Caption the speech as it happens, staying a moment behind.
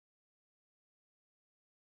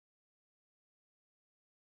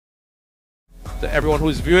to everyone who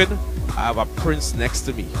is viewing, I have a prince next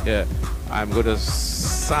to me. Yeah, I'm going to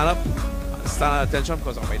stand up, stand at attention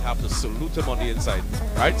because I might have to salute him on the inside.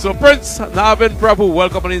 Right? So Prince Navin Prabhoo,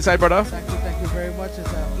 welcome on the inside, brother. Thank you very much. It's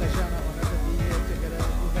a pleasure and an honor to be here together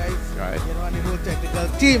with you guys. Right. You know, and the whole technical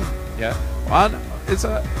team. Yeah. And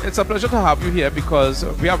it's a pleasure to have you here because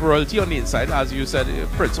we have royalty on the inside, as you said,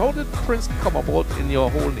 Prince. How did Prince come about in your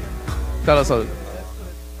whole name? Tell us how.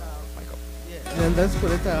 Then let's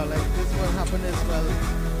put it like this. What happened is, well,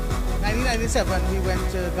 1997 we went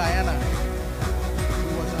to Guyana.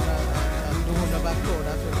 We was on a back tour.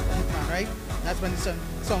 That's what it was, right? That's when the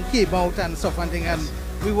song came out and stuff and thing. And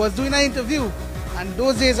we was doing an interview. And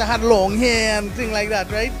those days I had long hair and thing like that,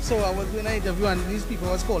 right? So I was doing an interview and these people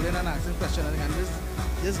was calling and asking questions. And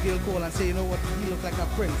this girl called and say, you know what, he looked like a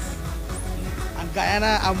prince. And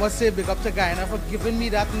Guyana, I must say, big up to Guyana for giving me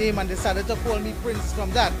that name and decided to call me Prince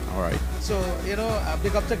from that. All right. So, you know,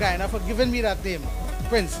 big up to Guyana for giving me that name,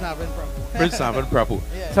 Prince Navin Prabhoo. Prince Navin Prabhoo.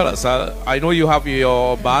 Yeah. Tell us, I know you have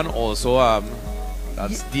your band also,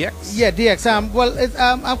 that's DX? Yeah, DX. Well,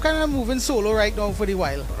 I'm kind of moving solo right now for the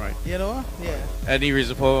while. Right. You know? Yeah. Any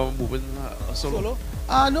reason for moving solo?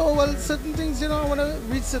 No, well, certain things, you know, I want to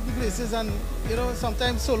reach certain places and, you know,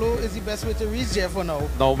 sometimes solo is the best way to reach there for now.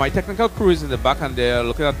 Now, my technical crew is in the back and they're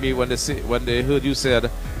looking at me when they heard you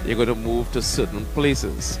said you're going to move to certain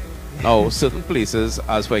places. Now, certain places,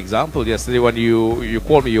 as for example, yesterday when you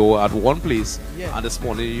called me, you were at one place, yeah. And this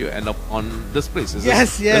morning you end up on this place. Is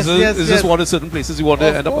yes. Is this one of certain places you want to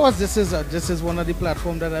end up on? Of course, this is one of the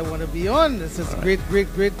platforms that I want to be on. This is great.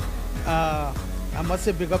 I must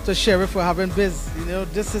say big up to Sheriff for having Biz. You know,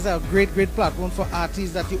 this is a great platform for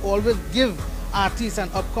artists that you always give artists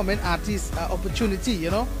and upcoming artists opportunity, you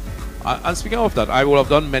know. And speaking of that, I will have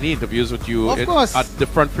done many interviews with you at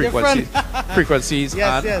different frequencies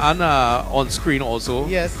and on screen also.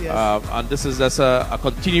 Yes. And this is just a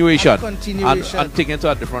continuation. And taken to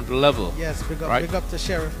a different level. Yes, big up to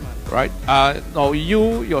Sheriff, man. Right. Now,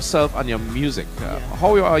 you yourself and your music,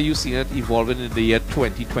 how are you seeing it evolving in the year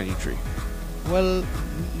 2023? Well,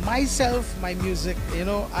 myself, my music, you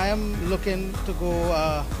know, I am looking to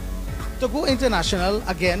go international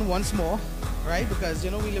again once more. Right, because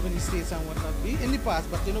you know we live in the States and whatnot. We in the past,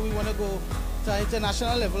 but you know we want to go to an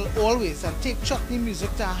international level always and take Chutney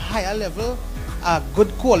music to a higher level,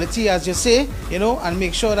 good quality, as you say, you know, and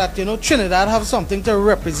make sure that you know Trinidad have something to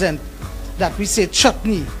represent. That we say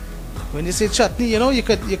Chutney. When you say Chutney, you know you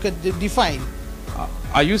could define.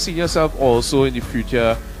 Are you seeing yourself also in the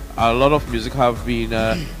future? A lot of music have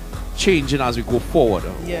been changing as we go forward,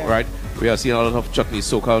 right? We are seeing a lot of Chutney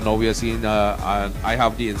Soca now. We are seeing, and I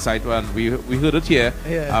have the insight, and we heard it here.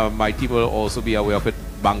 Yeah. My team will also be aware of it.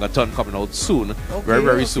 Bangaton coming out soon,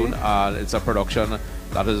 very soon. It's a production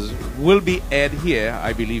that will be aired here.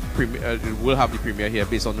 I believe it will have the premiere here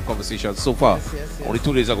based on the conversation so far. Yes. Only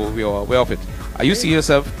 2 days ago we were aware of it. Are you seeing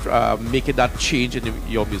yourself making that change in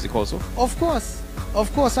your music also? Of course.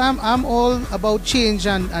 I'm all about change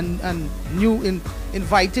and new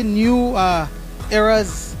inviting new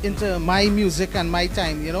eras into my music and my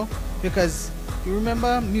time, you know, because you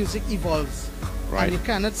remember music evolves, right? And you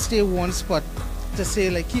cannot stay one spot to say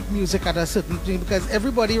like keep music at a certain thing, because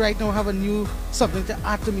everybody right now have a new something to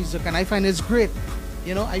add to music, and I find it's great,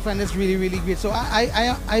 you know. I find it's really great. So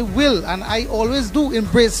I will and I always do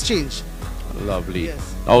embrace change. Lovely.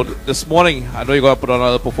 Yes. Now this morning, I know you're going to put on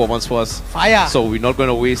another performance for us. Fire. So we're not going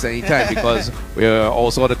to waste any time because we're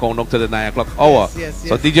also going to count up to the 9 o'clock hour. Yes.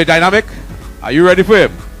 So DJ Dynamic, are you ready for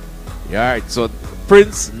him? Yeah, right. So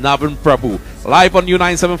Prince Navin Prabhoo, live on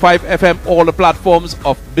U97.5 FM, all the platforms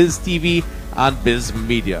of Biz TV and Biz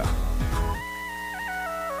Media.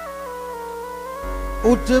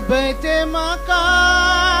 उठ बैठे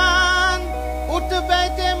मकान, उठ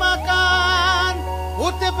बैठे मकान,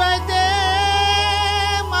 उठ बैठे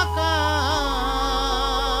मकान,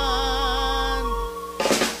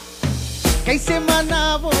 कैसे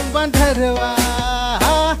मनाऊं बंधरवा,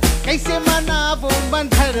 कैसे मनाऊं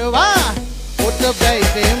बंधरवा, उठ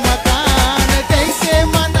बैठे मकान, कैसे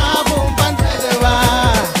मनाऊं बंधरवा,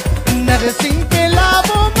 नरसिंह के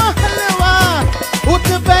लाभो महलवा, उठ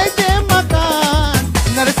बैठे मकान,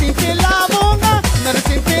 नरसिंह के लाभोंगा,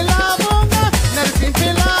 नरसिंह के लाभोंगा, नरसिंह के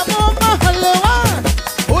लाभो महलवा,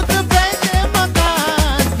 उठ बैठे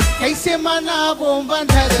मकान, कैसे मनाऊं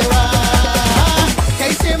बंधरवा,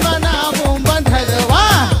 कैसे मनाऊं बंधरवा,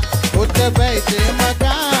 उठ बैठे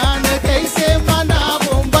मकान, कैसे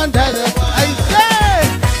मनाऊं बंधरवा, ऐसे,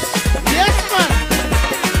 yes man,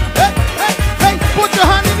 hey.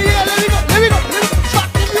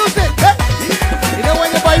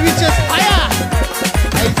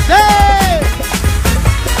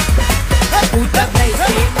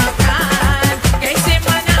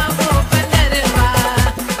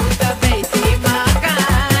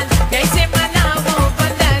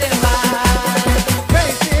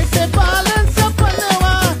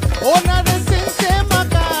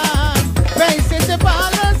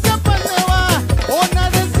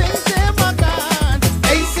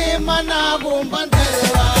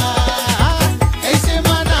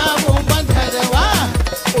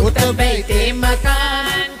 बैठे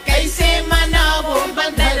मकान कैसे मनाऊं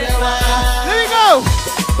बंधरवा Here we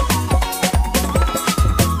go.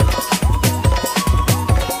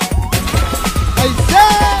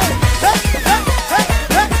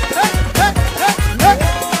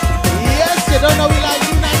 Yes, you don't know we like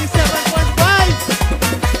U97.5.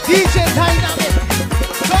 DJ Dynamic.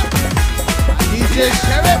 DJ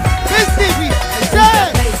Sheriff. This TV.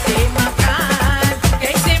 बैठे मकान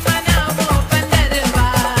कैसे मनाऊं बंधरवा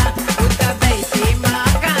उता बैठे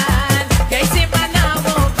मकान कैसे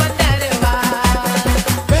मनाऊं बंधरवा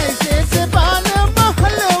पैसे से बान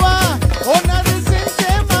महलवा ओनर सिंह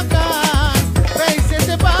से मकान पैसे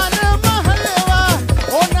से बान महलवा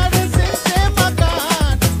ओनर सिंह से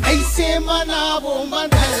मकान ऐसे मनावो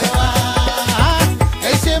बंधरवा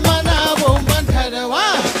ऐसे मनावो बंधरवा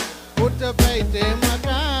उठ बैठे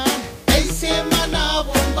मकान ऐसे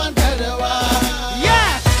मनावो बंधरवा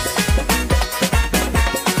Yes!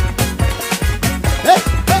 Hey,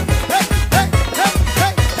 hey, hey, hey, hey,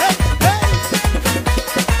 hey, hey,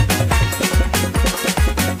 hey.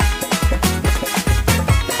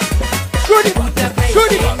 Shooty, उता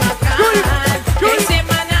shooty, बैठे मकान कैसे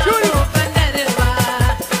मनाऊं बंधरवा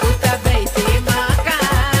उता बैठे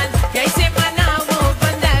मकान कैसे मनाऊं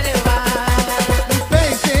बंधरवा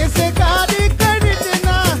पैसे से गाड़ी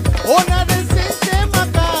खरीदना ओनर सिंह से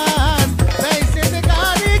मकान पैसे से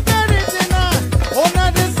गाड़ी खरीदना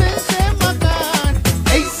ओनर सिंह से मकान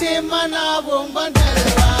ऐसे मनावो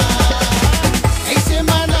बंधरवा ऐसे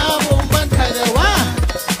मनावो बंधरवा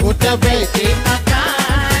उठ बैठे मकान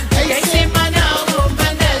कैसे मनाऊं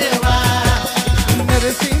बंधरवा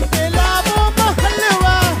नरसिंह पे लावो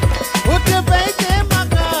महलवा उठ बैठे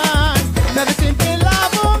मकान नरसिंह पे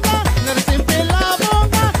लावोगा नरसिंह पे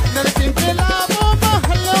लावोगा नरसिंह पे लावो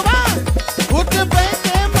महलवा उठ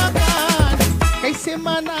बैठे मकान कैसे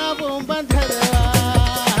मनावो बंधरवा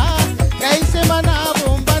कैसे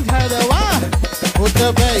मनावो बंधरवा उठ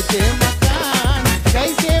बैठे मकान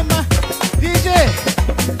कैसे डीजे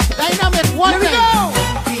डायनामिक one time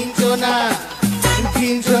तीन जोना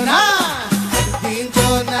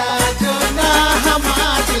जोना हमारा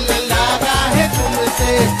दिल लगा है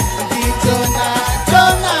तुमसे जोना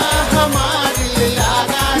हमारा दिल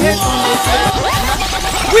लगा है तुमसे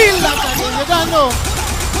We love that game, you don't know.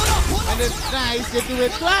 And it's nice, you do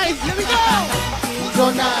it twice. Here we go.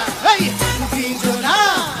 Jona, hey, Jona,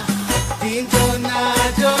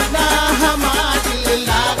 हमारा दिल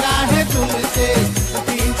लगा है तुमसे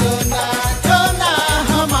जोना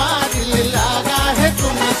हमारा दिल लगा है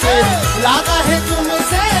तुमसे लगा है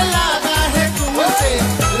तुमसे लगा है तुमसे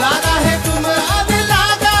लगा है तुम अब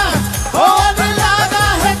लगा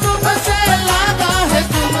है तुमसे लगा है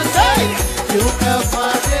तुमसे क्यों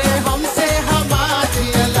कफादे हमसे हमारा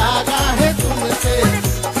दिल लगा है तुमसे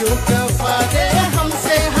क्यों कफादे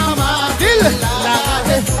हमसे हमारा दिल लगा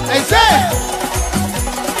है ऐसे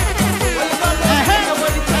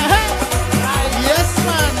Yes,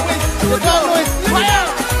 man. You don't know it. Fire.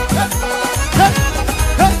 Hey,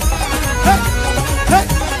 hey, hey,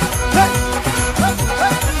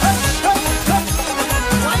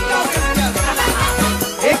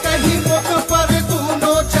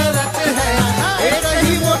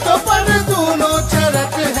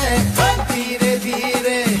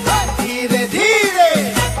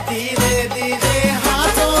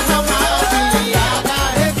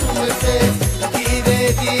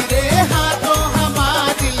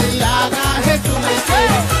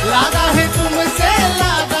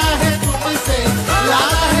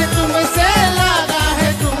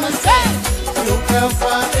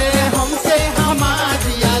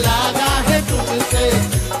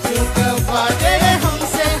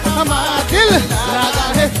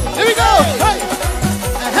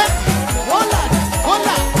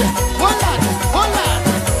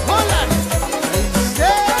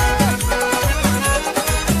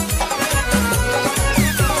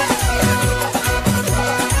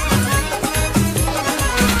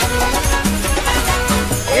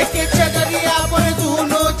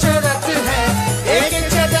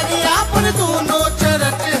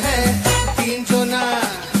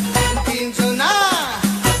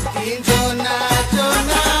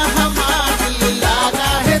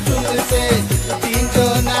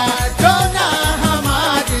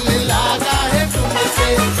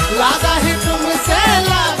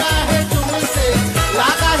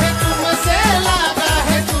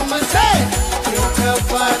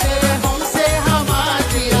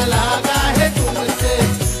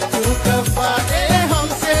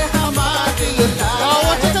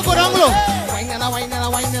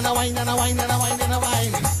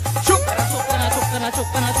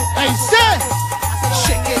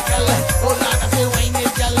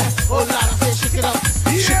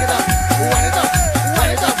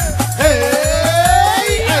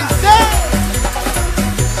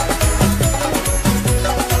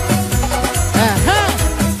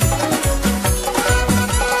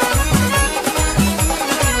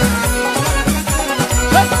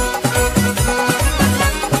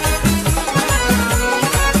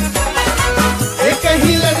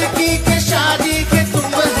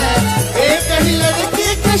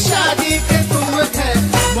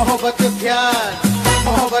 मोहब्बत प्यार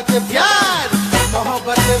मोहब्बत प्यार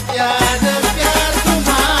मोहब्बत प्यार प्यार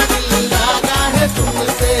तुम्हारा दिल लगा है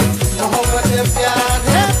तुमसे मोहब्बत प्यार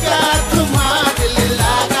है प्यार तुम्हारा दिल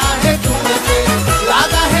लगा है तुमसे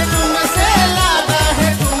लगा है तुमसे लगा है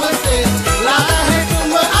तुमसे लगा है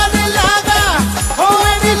तुम अरे लगा हो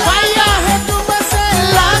मेरी भैया है तुमसे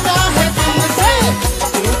लगा है तुमसे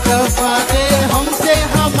तू कफा दे हमसे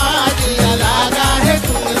हमारी लगा है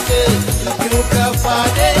तुमसे क्यों कफा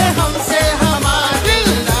दे हमसे हमारी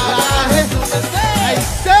लगा है तुमसे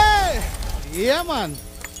ऐसे yeah man.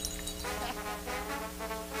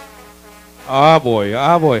 Ah boy,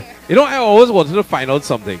 ah boy. You know, I always wanted to find out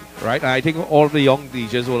something, right? And I think all the young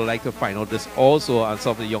DJs would like to find out this also, and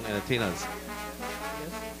some of the young entertainers.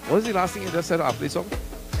 What is the last thing you just said after the song?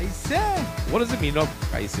 Aise. What does it mean of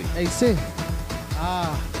Aise? Aise.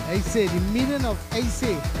 Aise. The meaning of Aise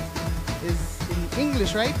is in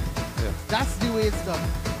English, right? Yeah. That's the way it's done.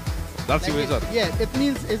 That's the way it's done. Yeah, it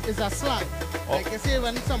means it's a slang. Oh. Like I say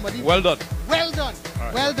when somebody... Well done. Well done.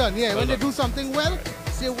 Right. Well done, yeah. Well when done. they do something well,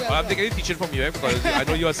 say well I'm done. taking teaching from you, because I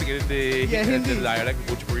know you are singing in the, Yeah, in the Hindi. dialect,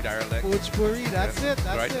 Bhojpuri dialect. Bhojpuri, that's Yeah. it.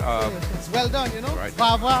 That's Right, it. Yeah. It's well done, you know? right.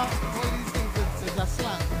 Baba, all these things, it's a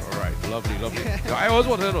slang. All right, lovely, lovely. So I always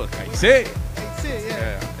wanted to know, Aise? Aise, yeah.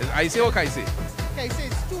 Yeah. Is Aise or Kaise? Kaise,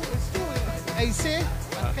 it's two, you know. Aise and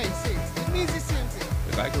Kaise. It means the same thing.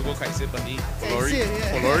 I could go Kaise Bani, Kaise,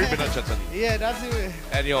 yeah. Polori Bina Chutney. Yeah, that's the way.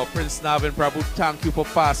 And your Prince Navin Prabhoo, thank you for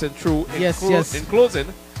passing through. Yes. In closing,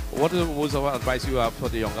 what was our advice you have for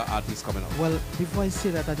the younger artists coming up? Well, before I say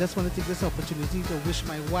that, I just want to take this opportunity to wish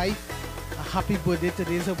my wife a happy birthday.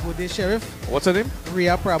 Today is her birthday, Sheriff. What's her name?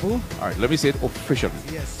 Ria Prabhu. All right, let me say it officially.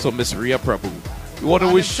 Yes. So, Miss Ria Prabhu, we want to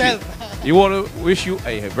Man wish you, himself. we want to wish you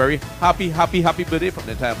a very happy birthday from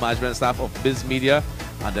the entire management staff of Biz Media,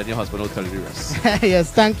 and then your husband will tell you the rest.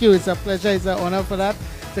 Yes, thank you. It's a pleasure. It's an honor for that.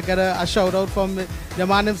 To get a shout out from the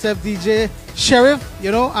man himself, DJ Sheriff.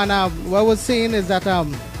 You know, and what I was saying is that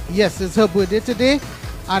yes, it's her birthday today,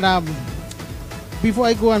 and before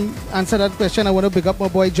I go and answer that question, I want to big up my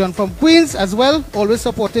boy John from Queens as well. Always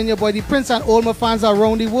supporting your boy the Prince, and all my fans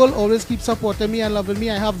around the world. Always keep supporting me and loving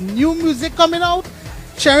me. I have new music coming out,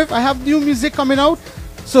 Sheriff. I have new music coming out.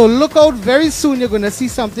 So look out, very soon you're going to see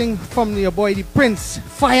something from your boy the Prince.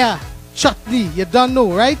 Fire, Chutney, you don't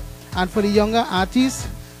know, right? And for the younger artists,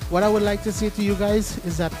 what I would like to say to you guys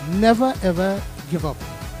is that never ever give up.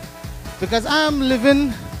 Because I am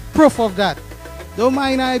living proof of that. Don't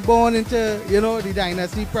mind I born into, you know, the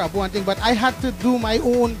dynasty Prabhu and thing, but I had to do my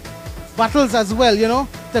own battles as well, you know,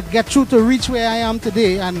 to get through to reach where I am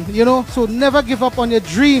today. And, you know, so never give up on your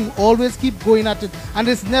dream. Always keep going at it. And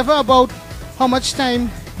it's never about how much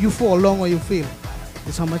time you fall long or you fail.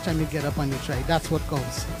 It's how much time you get up and you try. That's what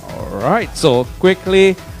counts. All right, so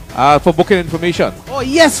quickly, for booking information. Oh,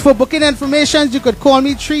 yes, for booking information, you could call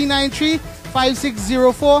me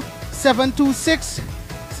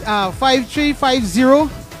 393-5604-726-5350.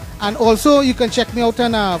 And also, you can check me out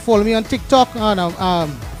and follow me on TikTok, on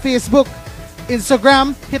Facebook,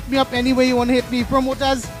 Instagram. Hit me up any way you want to hit me.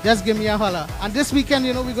 Promoters, just give me a holler. And this weekend,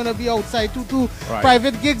 you know, we're going to be outside two Right.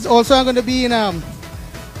 private gigs. Also, I'm going to be in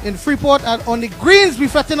Freeport on the greens. We're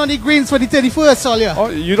fetting on the greens for the 31st, Solia. Oh,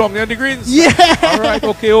 you don't need the greens? Yeah. All right,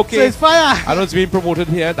 okay. So it's fire. I know it's being promoted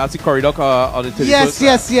here. That's the corridor on the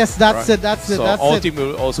 31st. Yes. That's Right. it. That's it. So That's all it. team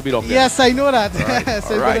will also be down there. Yes, I know that. Right. So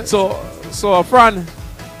All you're right. gonna- So Fran,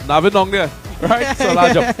 Navin down there. Right? So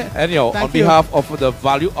large up. Anyhow, Thank on you. behalf of the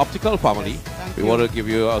Value Optical family, Thank we you. want to give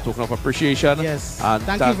you a token of appreciation. Yes. And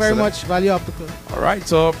Thank you thanks very to them. much, Value Optical. All right.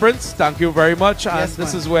 So Prince, thank you very much. And Yes,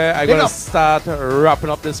 this man. is where I'm Big going to up. start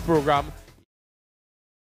wrapping up this program.